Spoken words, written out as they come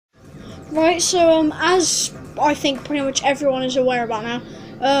Right, so as I think pretty much everyone is aware about now,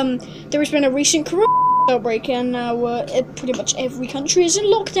 there has been a recent corona outbreak, and now pretty much every country is in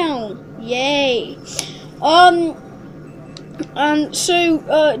lockdown. Yay! And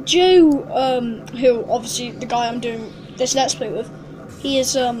so Joe, who obviously the guy I'm doing this Let's Play with, he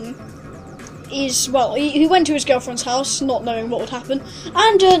is well, he went to his girlfriend's house, not knowing what would happen,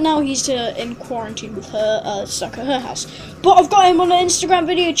 and now he's in quarantine with her, stuck at her house. But I've got him on an Instagram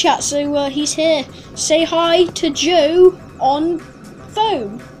video chat, so he's here. Say hi to Joe on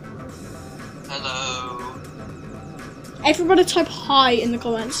phone. Hello. Everybody type hi in the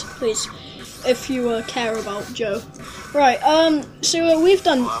comments, please, if you care about Joe. Right, so we've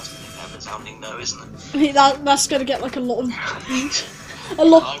done... Well, that's never sounding no, isn't it? That's gonna get like a lot of...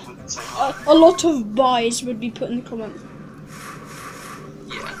 a lot of buys would be put in the comments.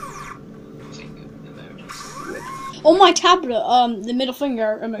 Yeah. On my tablet, the middle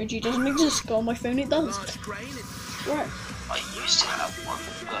finger emoji doesn't exist. On my phone, it does. Right. I used to have one,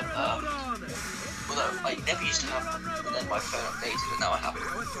 but well, no, I never used to have one, and then my phone updated, and now I have it.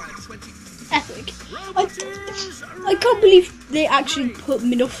 Epic. I can't believe they actually put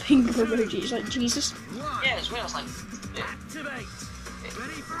middle finger emojis. Like Jesus. Yeah, it's weird. I was like,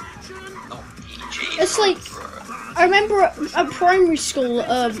 It's like, I remember at primary school,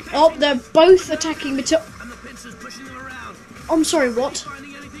 they're both attacking me. I'm sorry, what?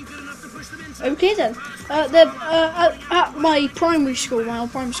 Okay then. They're at my primary school,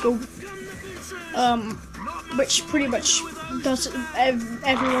 which pretty much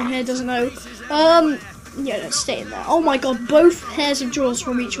everyone here doesn't know. Yeah, let's stay in there. Oh my god, both pairs of jaws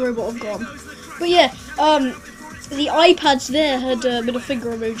from each robot have gone. But yeah, the iPads there had middle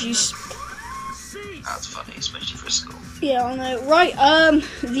finger emojis. That's funny, especially for school. Yeah, I know. Right,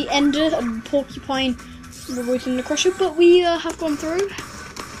 the Ender and Porcupine were both in the crusher, but we have gone through.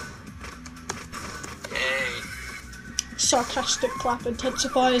 Yay. Sarcastic clap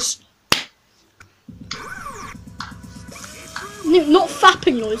intensifies. No, not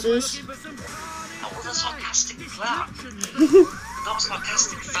fapping noises. That was a sarcastic clap. That was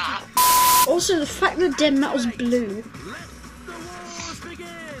sarcastic fap. Also, the fact that Dead Metal's blue.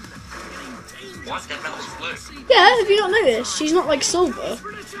 Why is Dead Metal's blue? Yeah, have you not noticed? He's not like silver.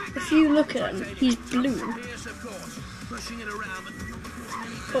 If you look at him, he's blue.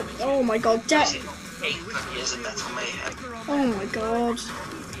 Oh my god, oh my god.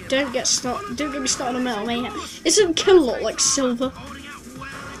 Don't get me started on Metal Mayhem. Isn't Kill-A-Lot like silver?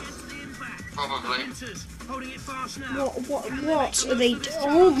 Probably. What are they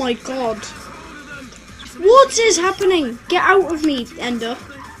oh my god. What is happening? Get out of me, Ender.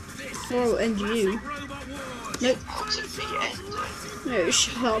 Oh, and you. Nope. No,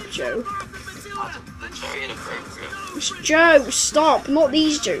 shut up, Joe. That's very inappropriate. Joe, stop. Not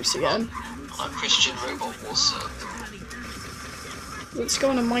these jokes again. On a Christian robot war server. Let's go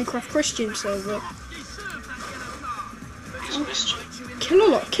on a Minecraft Christian server. Who's Christian?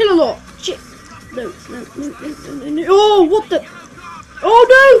 Kill-A-Lot. Shit. No. Oh, what the? Oh,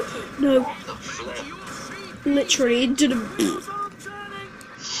 no. No. The flip. Literally, it did a...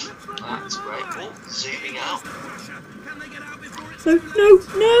 That's great. Oh, zooming out.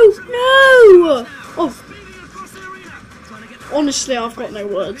 No. Oh. Honestly, I've got no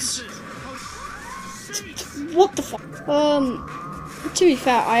words. What the fuck? To be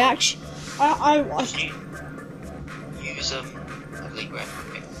fair, I actually... Use a leak red.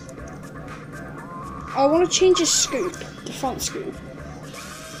 I want to change his scoop. The front scoop.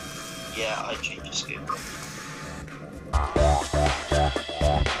 Yeah, I changed the scoop.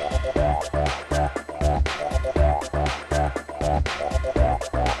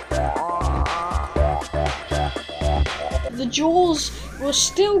 The jaws will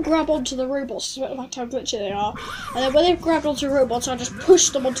still grab onto the robots, despite the fact how glitchy they are. And then when they've grabbed onto the robots, I just push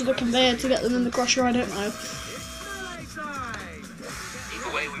them onto the conveyor to get them in the crusher, I don't know.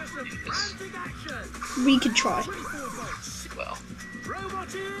 Either way, we can do this. We could try. Well.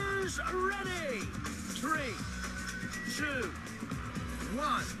 Robot is ready! 3, 2,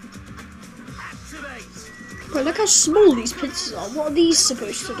 1. Activate! Wait, look how small these pizzas are. What are these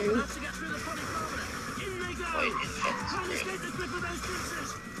supposed to do?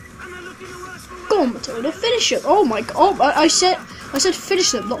 Go on, Matilda, finish it. Oh my god! I said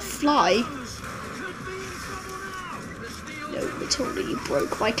finish them, not fly. No, Matilda, you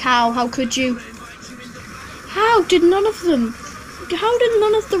broke my cow. How could you? How did none of them? How did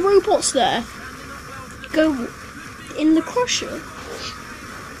none of the robots there go in the crusher?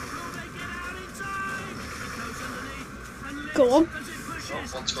 Go on. Oh,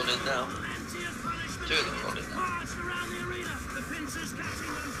 one's gone in now. Two of them gone in now.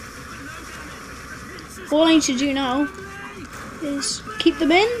 All I need to do now is keep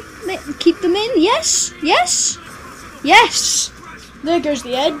them in. Keep them in. Yes. Yes. Yes. There goes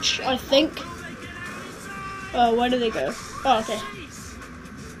the edge, I think. Oh, where do they go? Oh, okay.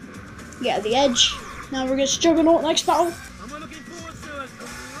 Yeah, the edge. Now we're against Juggernaut next battle. And we're looking forward to a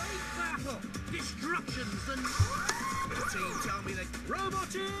great battle. Destruction's the team tell me that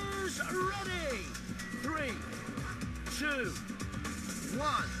robot is ready. 3, 2,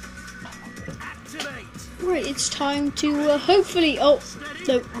 1. Activate. Right, it's time to hopefully. Oh,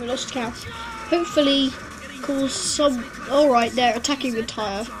 no, we lost count. Hopefully, cause some. All right, they're attacking the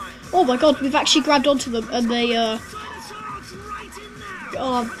tire. Oh my God, we've actually grabbed onto them and they are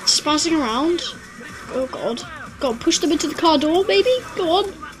spazzing around. Oh God, go on, push them into the car door, maybe. Go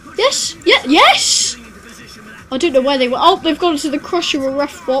on. Yes, yeah, yes. I don't know where they were. Oh, they've gone into the crusher with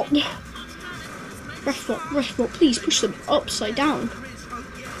Refbot. Refbot, please push them upside down.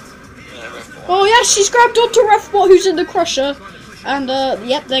 Oh yes, she's grabbed onto Refbot, who's in the crusher, and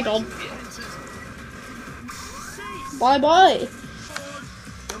yep, they're gone. Bye bye.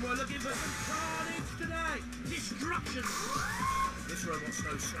 And we're looking for some carnage today. Destruction. This robot's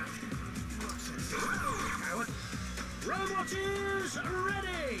no slouch. Coward. Robot is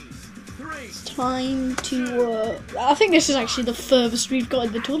ready. 3. Time to. I think this is actually the furthest we've got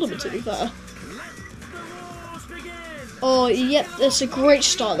in the tournament, to be fair. Let the wars begin. Oh, yep, that's a great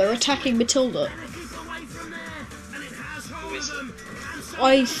start. They're attacking Matilda. Keep away from there. And it has hold of them.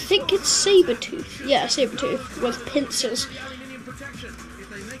 I think it's Sabretooth. Yeah, Sabretooth with pincers. Aluminium protection. If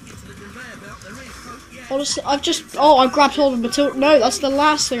they make it to the conveyor belt, there is hope yet. Honestly, I've just. Oh, I grabbed hold of Matilda. No, that's the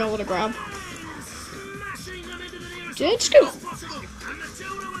last thing I want to grab. Smashing them into the nearest Did it go? possible. And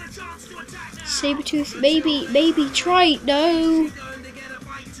Matilda with a chance to attack now. Sabretooth, maybe try. No. Going to get a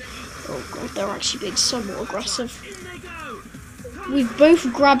bite to eat. Oh God, they're actually being somewhat aggressive. In they go. We've both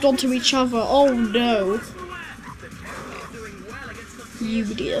grabbed onto each other. Oh no. Doing well against the You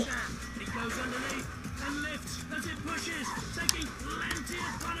dear. It goes underneath and lifts as it pushes, taking plenty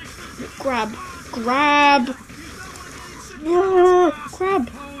of punishment. Grab. Grab.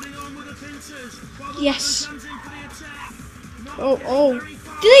 Holding on with the pincers while the Yes. comes in for the attack. Oh.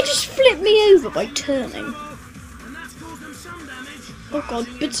 Did they just flip me over by turning? And that's caused them some damage. Oh God,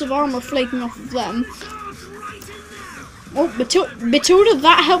 bits of armor flaking off of them. Charge right in Oh, now. Matilda,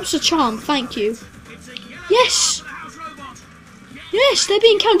 that helps a charm. Thank you. It's a yellow Yes. house robot. Yes, they're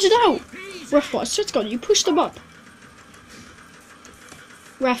being counted out. Refbot, I swear to God, you push them up.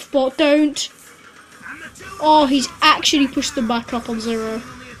 Refbot, don't. And Matilda Oh, he's actually pushed them back up on 0. on the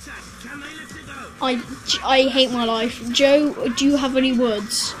attack. Can they lift it though? I hate my life. Joe, do you have any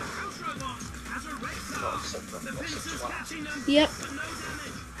words? House robot has a red the pincers catching them. Yep, No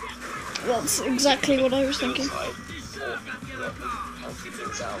damage. that's exactly what I was thinking.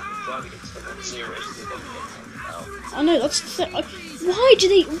 I know, that's the thing. Why do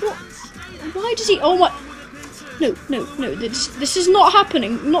they... Why does he... Oh my... No, this is not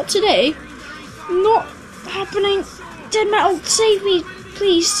happening. Not today. Not happening. Dead Metal, save me,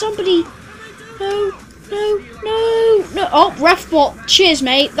 please. Somebody... No. Oh, Refbot. Cheers,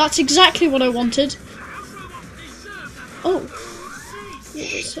 mate. That's exactly what I wanted. Oh.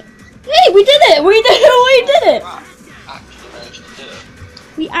 Hey, we did it! We did it!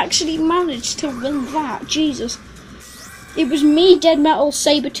 We actually managed to win that. Jesus. It was me, Dead Metal,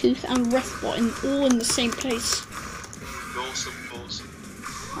 Sabretooth, and Refbot all in the same place.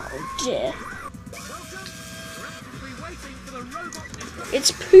 Oh dear.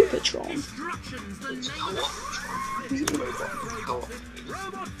 It's Poopatron.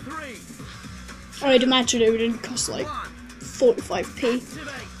 I'd imagine it would cost like 45p.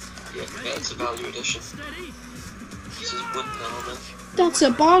 Yeah, it's a value edition. This is wooden armor. That's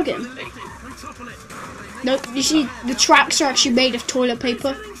a bargain. No, you see, the tracks are actually made of toilet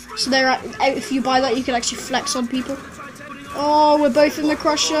paper, so they're if you buy that, you can actually flex on people. Oh, we're both in the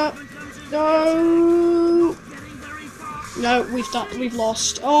crusher. No, we've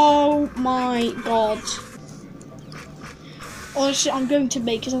lost. Oh my God. Honestly, I'm going to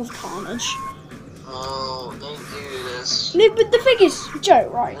make it of carnage. Oh, don't do this. No, but the thing is, Joe,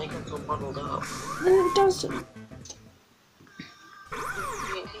 right? Make them feel bundled up. No, it doesn't.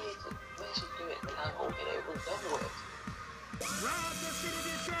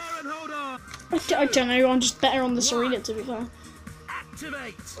 I don't know, I'm just better on this arena, to be fair.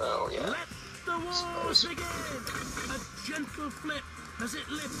 Activate. Well, yeah. Let the wars begin. A gentle flip as it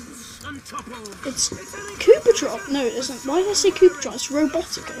lifts and topples. It's Coopatron. No, it isn't. Why did I say Coopatron? It's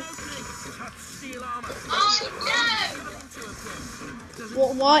Robotica. Tough steel armor.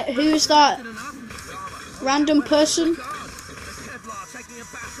 What? Why? Who's that? Random person? Kevlar taking a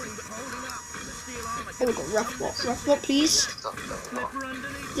bash Oh, we got Refbot. Refbot, please. Stop going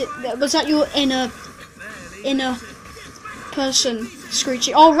on. Was that your inner person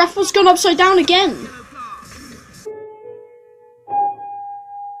screeching? Oh, Refbot's gone upside down again.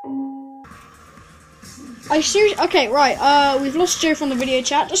 Okay, right. We've lost Joe from the video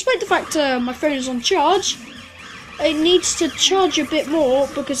chat. Despite the fact my phone is on charge, it needs to charge a bit more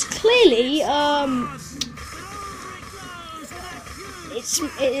because clearly my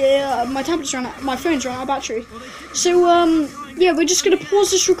tablet's run out, my phone's run out of battery. So yeah, we're just gonna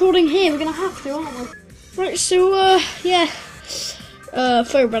pause this recording here. We're gonna have to, aren't we? Right. So yeah,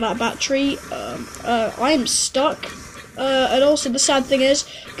 phone ran out of battery. I am stuck. And also the sad thing is,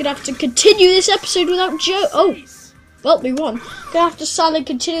 gonna have to continue this episode without Joe. Oh, well, we won. Gonna have to sadly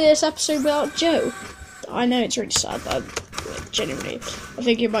continue this episode without Joe. I know it's really sad, but genuinely, I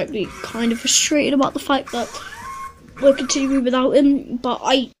think you might be kind of frustrated about the fact that we're continuing without him. But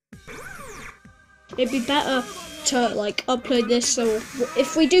it'd be better to like upload this. So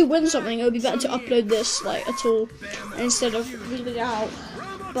if we do win something, it would be better to upload this like at all instead of leaving it out.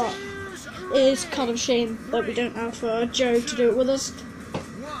 But it is kind of a shame that we don't have Joe to do it with us.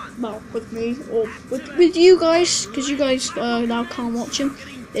 Well, with me or with you guys, because you guys now can't watch him.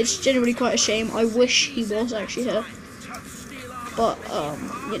 It's generally quite a shame. I wish he was actually here, but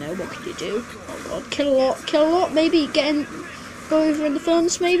you know, what can you do? Oh god, kill a lot. Maybe go over in the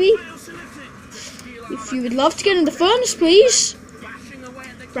furnace. Maybe if you would love to get in the furnace, please.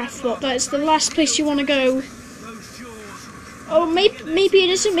 Refbot, that is the last place you want to go. Oh, maybe it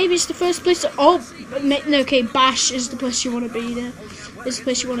isn't. Maybe it's the first place. No, okay, Bash is the place you want to be. There is the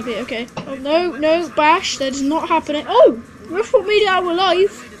place you want to be. Okay. Oh no, Bash, that is not happening. Oh, Refbot made it out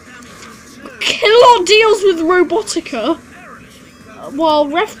alive. Killot deals with Robotica, while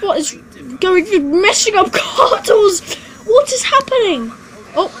Refbot is going through messing up car doors. What is happening?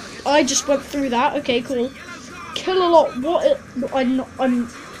 Oh, I just went through that. Okay, cool. Killot, what?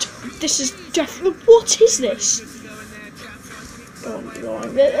 This is definitely. What is this? Go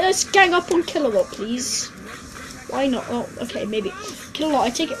on. Let's gang up on Killot, please. Why not? Oh, okay, maybe. Killot, I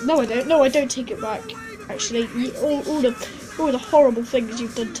take it. No, I don't. No, I don't take it back. Actually, all the horrible things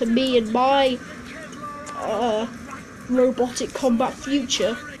you've done to me and my robotic combat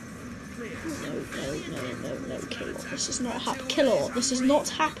future. No, Killot. This is not happening. Killot, this is not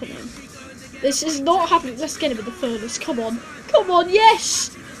happening. This is not happening. Let's get him in the furnace. Come on, yes.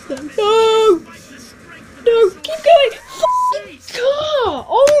 No, keep going.